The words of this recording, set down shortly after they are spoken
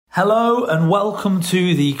Hello and welcome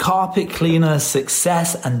to the Carpet Cleaner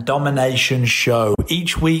Success and Domination Show.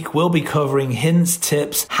 Each week we'll be covering hints,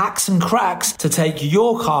 tips, hacks and cracks to take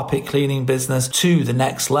your carpet cleaning business to the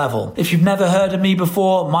next level. If you've never heard of me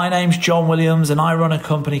before, my name's John Williams and I run a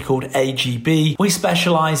company called AGB. We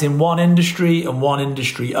specialize in one industry and one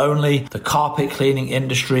industry only, the carpet cleaning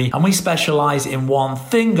industry, and we specialize in one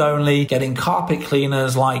thing only, getting carpet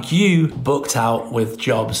cleaners like you booked out with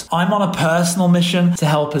jobs. I'm on a personal mission to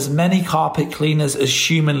help as many carpet cleaners as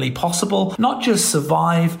humanly possible, not just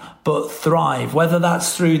survive, but thrive, whether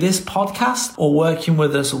that's through this podcast or working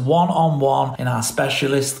with us one-on-one in our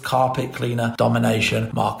specialist carpet cleaner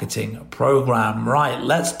domination marketing program. Right,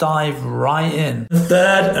 let's dive right in. The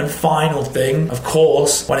third and final thing, of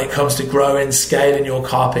course, when it comes to growing, scaling your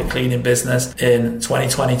carpet cleaning business in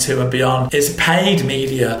 2022 and beyond, is paid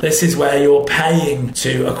media. This is where you're paying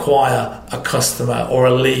to acquire a customer or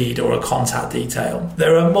a lead or a contact detail.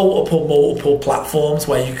 There are multiple platforms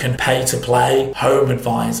where you can pay to play: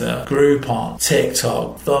 HomeAdvisor, Groupon,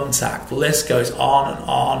 TikTok, Thumbtack. The list goes on and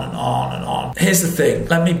on and on and on. Here's the thing,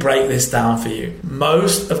 let me break this down for you.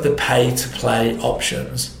 Most of the pay to play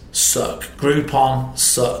options suck. Groupon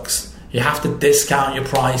sucks. You have to discount your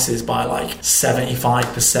prices by like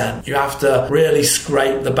 75%. You have to really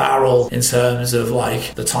scrape the barrel in terms of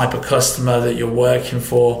like the type of customer that you're working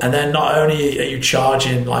for. And then not only are you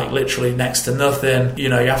charging like literally next to nothing, you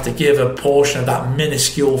have to give a portion of that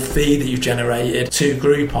minuscule fee that you've generated to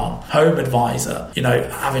Groupon. HomeAdvisor,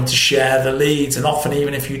 having to share the leads. And often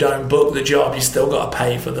even if you don't book the job, you still got to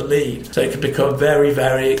pay for the lead. So it can become very,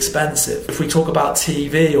 very expensive. If we talk about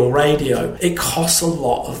TV or radio, it costs a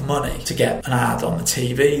lot of money to get an ad on the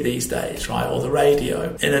TV these days, right? Or the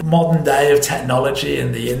radio. In a modern day of technology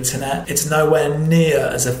and the internet, it's nowhere near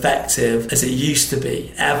as effective as it used to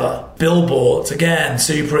be, ever. Billboards, again,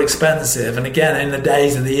 super expensive. And again, in the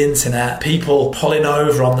days of the internet, people pulling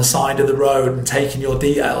over on the side of the road and taking your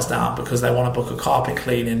details down because they want to book a carpet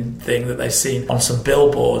cleaning thing that they've seen on some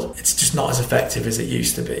billboard. It's just not as effective as it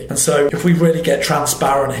used to be. And so if we really get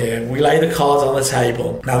transparent here, we lay the cards on the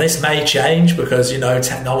table. Now this may change because,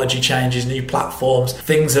 technology changes, new platforms,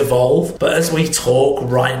 things evolve. But as we talk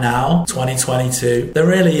right now, 2022, there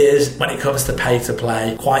really is, when it comes to pay to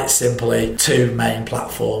play, quite simply two main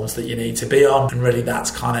platforms that you need to be on. And really that's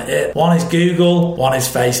kind of it. One is Google, one is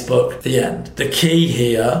Facebook, the end. The key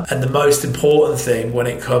here and the most important thing when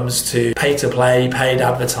it comes to pay to play, paid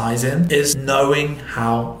advertising is knowing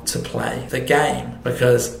how to play the game.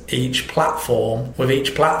 Because each platform, with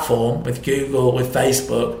Google, with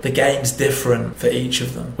Facebook, the game's different for each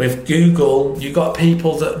of them. With Google, you've got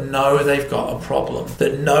people that know they've got a problem,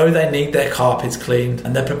 that know they need their carpets cleaned,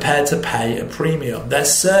 and they're prepared to pay a premium. They're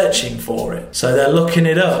searching for it. So they're looking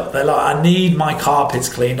it up. They're like, I need my carpets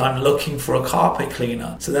cleaned. I'm looking for a carpet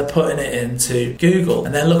cleaner. So they're putting it into Google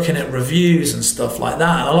and they're looking at reviews and stuff like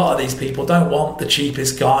that. And a lot of these people don't want the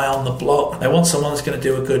cheapest guy on the block. They want someone that's going to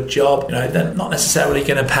do a good job. They're not necessarily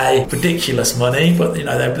going to pay ridiculous money, but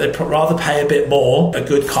they'd rather pay a bit more, a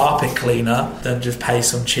good carpet cleaner, than just pay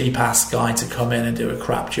some cheap ass guy to come in and do a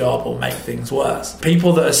crap job or make things worse.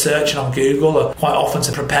 People that are searching on Google are quite often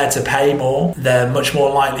prepared to pay more. They're much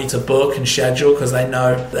more likely to book and schedule because they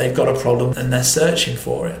know they've got a problem and they're searching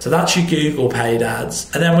for it. So that's your Google paid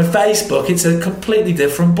ads. And then with Facebook, it's a completely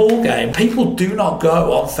different ball game. People do not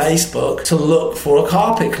go on Facebook to look for a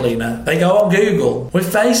carpet cleaner. They go on Google.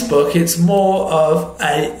 With Facebook, it's more of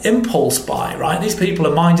a impulse buy, right? These people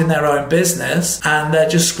are minding their own business and they're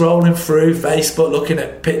just scrolling through Facebook looking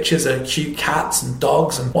at pictures of cute cats and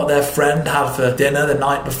dogs and what their friend had for dinner the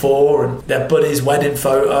night before and their buddy's wedding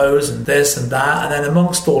photos and this and that. And then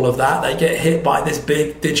amongst all of that, they get hit by this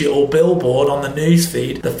big digital billboard on the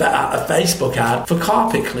newsfeed, a Facebook ad for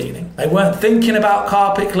carpet cleaning. They weren't thinking about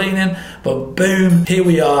carpet cleaning, but boom, here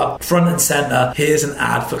we are, front and center. Here's an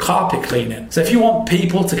ad for carpet cleaning. So if you want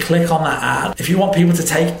people to click on that ad, if you want people to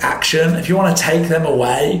take action, if you want to take them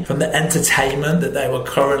away from the entertainment that they were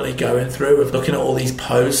currently going through of looking at all these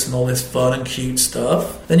posts and all this fun and cute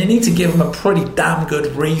stuff, then you need to give them a pretty damn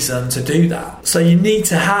good reason to do that. So you need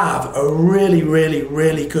to have a really, really,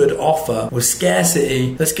 really good offer with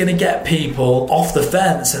scarcity that's going to get people off the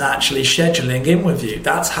fence and actually scheduling in with you.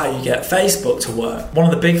 That's how you get Facebook to work. One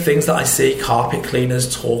of the big things that I see carpet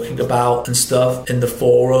cleaners talking about and stuff in the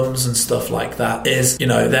forums and stuff like that is,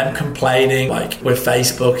 them complaining like, Like with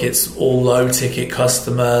Facebook, it's all low ticket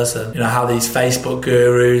customers, and how these Facebook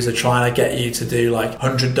gurus are trying to get you to do like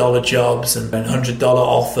 $100 jobs and $100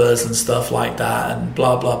 offers and stuff like that, and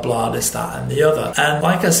blah blah blah, this, that and the other. And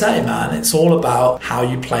like I say, man, it's all about how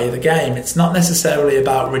you play the game. It's not necessarily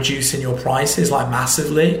about reducing your prices like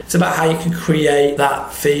massively. It's about how you can create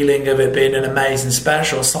that feeling of it being an amazing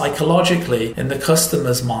special psychologically in the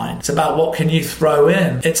customer's mind. It's about what can you throw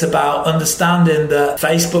in. It's about understanding that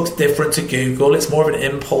Facebook's different to Google. It's more of an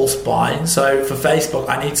impulse buy. So for Facebook,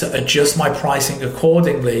 I need to adjust my pricing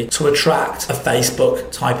accordingly to attract a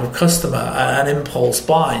Facebook type of customer, an impulse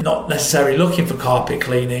buy. Not necessarily looking for carpet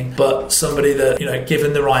cleaning, but somebody that,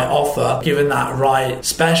 given the right offer, given that right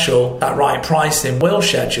special, that right pricing, will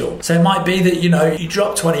schedule. So it might be that, you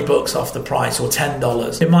drop $20 off the price or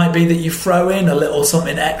 $10. It might be that you throw in a little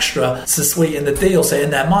something extra to sweeten the deal. So in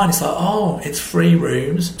their mind, it's like, oh, it's free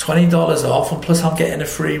rooms, $20 off, and plus I'm getting a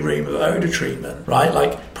free room of odor treatment, right?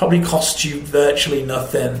 Like, probably costs you virtually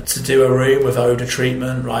nothing to do a room with odor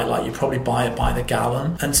treatment, right? Like, you probably buy it by the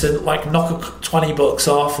gallon, and to like knock $20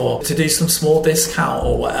 off or to do some small discount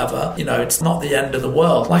or whatever, it's not the end of the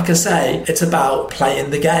world. Like I say, it's about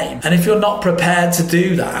playing the game. And if you're not prepared to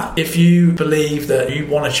do that, if you believe that you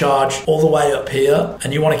want to charge all the way up here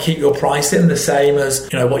and you want to keep your pricing the same as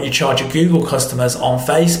what you charge your Google customers on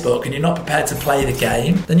Facebook, and you're not prepared to play the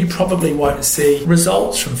game, then you probably won't see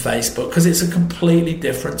results from Facebook, because it's a completely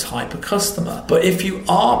different type of customer. But if you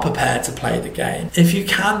are prepared to play the game, if you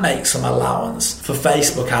can make some allowance for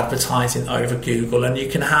Facebook advertising over Google, and you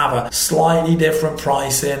can have a slightly different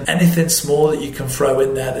pricing, anything small that you can throw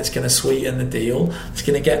in there that's going to sweeten the deal, it's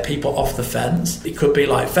going to get people off the fence. It could be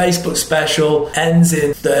like Facebook special, ends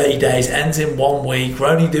in 30 days, ends in 1 week, we're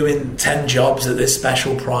only doing 10 jobs at this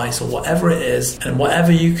special price, or whatever it is. And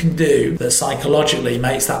whatever you can do that psychologically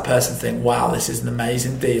makes that person think, wow, this is an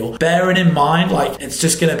amazing deal. Bearing in mind, like, it's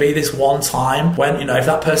just going to be this one time when, if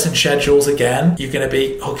that person schedules again, you're going to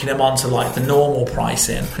be hooking them onto like the normal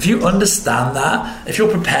pricing. If you understand that, if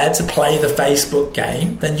you're prepared to play the Facebook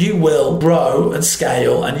game, then you will grow and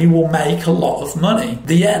scale, and you will make a lot of money.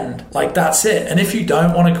 The end. Like, that's it. And if you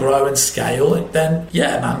don't want to grow and scale, then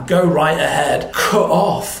yeah, man, go right ahead. Cut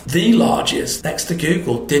off the largest, next to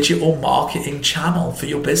Google, digital marketing channel for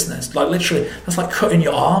your business. Like, literally, that's like cutting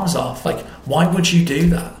your arms off. Like, why would you do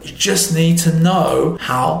that? You just need to know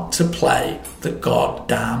how to play the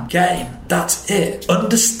goddamn game. That's it.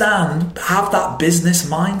 Understand, have that business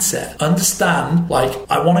mindset. Understand, like,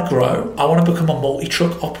 I want to grow. I want to become a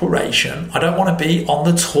multi-truck operation. I don't want to be on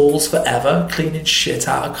the tools forever cleaning shit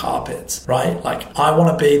out of carpets, right? Like, I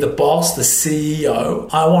want to be the boss, the CEO.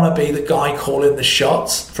 I want to be the guy calling the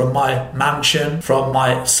shots from my mansion, from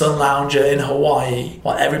my sun lounger in Hawaii,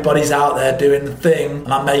 while everybody's out there doing the thing,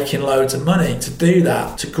 and I'm making loads of money. To do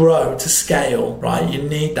that, to grow, to scale, right? You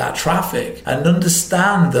need that traffic. And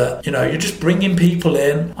understand that, you're just bringing people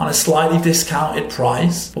in on a slightly discounted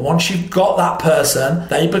price. But once you've got that person,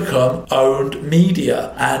 they become owned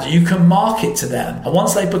media, and you can market to them. And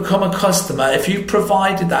once they become a customer, if you've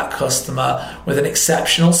provided that customer with an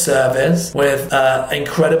exceptional service, with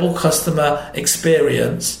incredible customer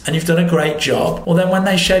experience, and you've done a great job, well, then when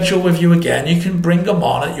they schedule with you again, you can bring them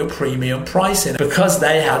on at your premium pricing. Because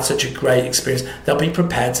they had such a great experience, they'll be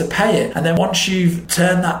prepared to pay it. And then once you've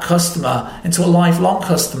turned that customer into a lifelong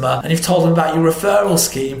customer, and you've told them about your referral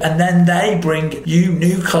scheme, and then they bring you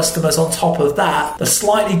new customers on top of that, the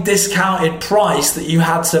slightly discounted price that you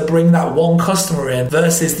had to bring that one customer in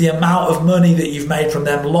versus the amount of money that you've made from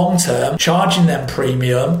them long term, charging them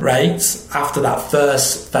premium rates after that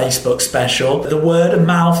first Facebook special, the word of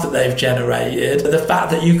mouth that they've generated, the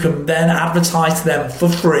fact that you can then advertise to them for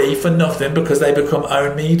free, for nothing, because they become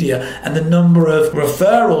owned media, and the number of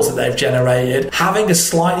referrals that they've generated, having a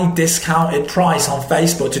slightly discounted price on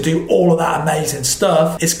Facebook to do all of that amazing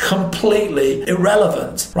stuff is completely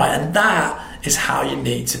irrelevant, right? And that is how you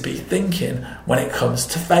need to be thinking when it comes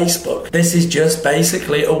to Facebook. This is just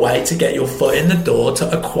basically a way to get your foot in the door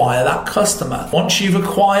to acquire that customer. Once you've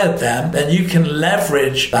acquired them, then you can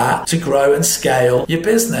leverage that to grow and scale your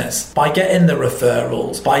business by getting the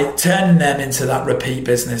referrals, by turning them into that repeat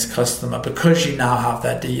business customer, because you now have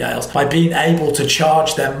their details, by being able to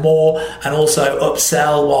charge them more and also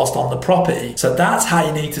upsell whilst on the property. So that's how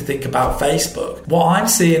you need to think about Facebook. What I'm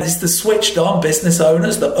seeing is the switched on business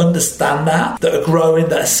owners that understand that are growing,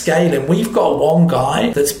 that are scaling. We've got one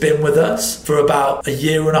guy that's been with us for about a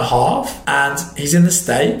year and a half, and he's in the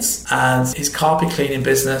States, and his carpet cleaning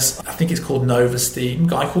business, I think it's called Nova Steam, a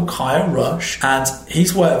guy called Kyle Rush, and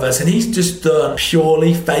he's worked with us, and he's just done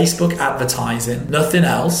purely Facebook advertising, nothing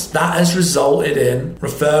else. That has resulted in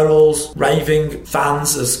referrals, raving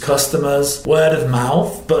fans as customers, word of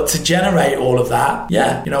mouth. But to generate all of that,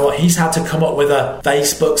 yeah, you know what, he's had to come up with a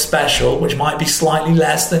Facebook special, which might be slightly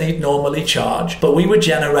less than he'd normally charge, but we were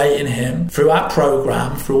generating him through our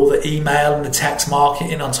program, through all the email and the text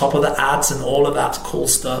marketing on top of the ads and all of that cool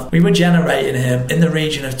stuff. We were generating him in the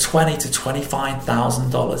region of $20,000 to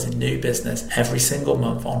 $25,000 in new business every single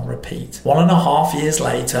month on repeat. 1.5 years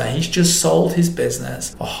later, he's just sold his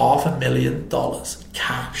business for $500,000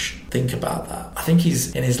 cash. Think about that. I think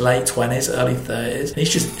he's in his late 20s, early 30s, and he's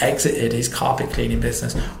just exited his carpet cleaning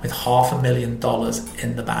business with $500,000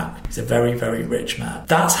 in the bank. He's a very, very rich man.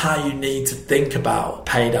 That's how you need to think about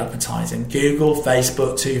paid advertising. Google,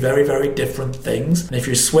 Facebook, two very, very different things. And if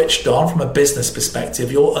you're switched on from a business perspective,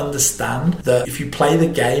 you'll understand that if you play the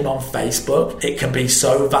game on Facebook, it can be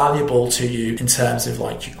so valuable to you in terms of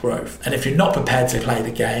like your growth. And if you're not prepared to play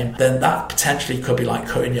the game, then that potentially could be like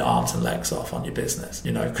cutting your arms and legs off on your business,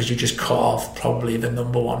 you know, because you just cut off probably the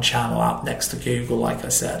number one channel out next to Google, like I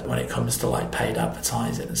said, when it comes to like paid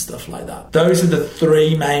advertising and stuff like that. Those are the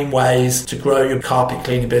three main ways to grow your carpet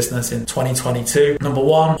cleaning business in 2022. Number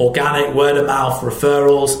one, organic word of mouth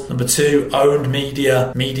referrals. Number two, owned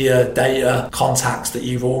media data, contacts that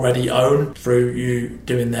you've already owned through you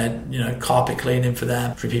doing their, you know, carpet cleaning for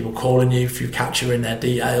them, through people calling you, through capturing their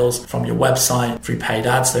details from your website, through paid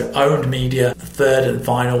ads. So owned media. The third and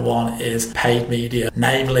final one is paid media,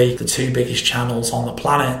 namely the two biggest channels on the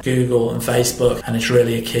planet, Google and Facebook, and it's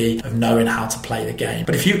really a key of knowing how to play the game.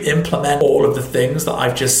 But if you implement all of the things that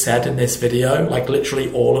I've just said in this video, like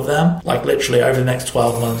literally all of them, like literally over the next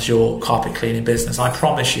 12 months, your carpet cleaning business, I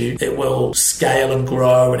promise you, it will scale and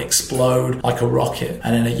grow and explode like a rocket.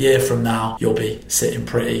 And in a year from now, you'll be sitting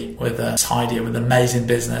pretty with a tidy, with an amazing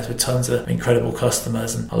business, with tons of incredible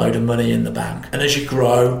customers and a load of money in the bank. And as you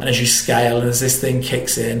grow and as you scale and as this thing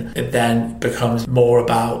kicks in, it then becomes more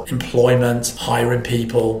about employment, hiring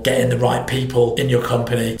people, getting the right people in your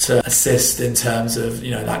company to assist in terms of, you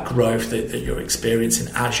know, that growth that you're experiencing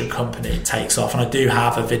as your company takes off. And I do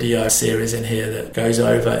have a video series in here that goes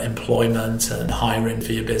over employment and hiring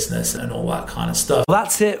for your business and all that kind of stuff. Well,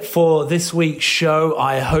 that's it for this week's show.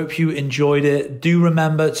 I hope you enjoyed it. Do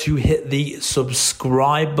remember to hit the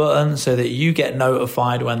subscribe button so that you get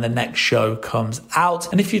notified when the next show comes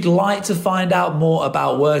out. And if you'd like to find out more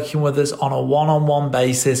about working with us on a one-on-one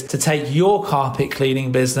basis to take your carpet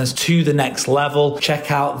cleaning business to the next level,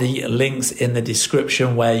 check out the links in the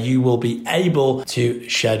description where you will be able to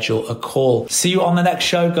schedule a call. See you on the next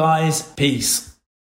show, guys. Peace.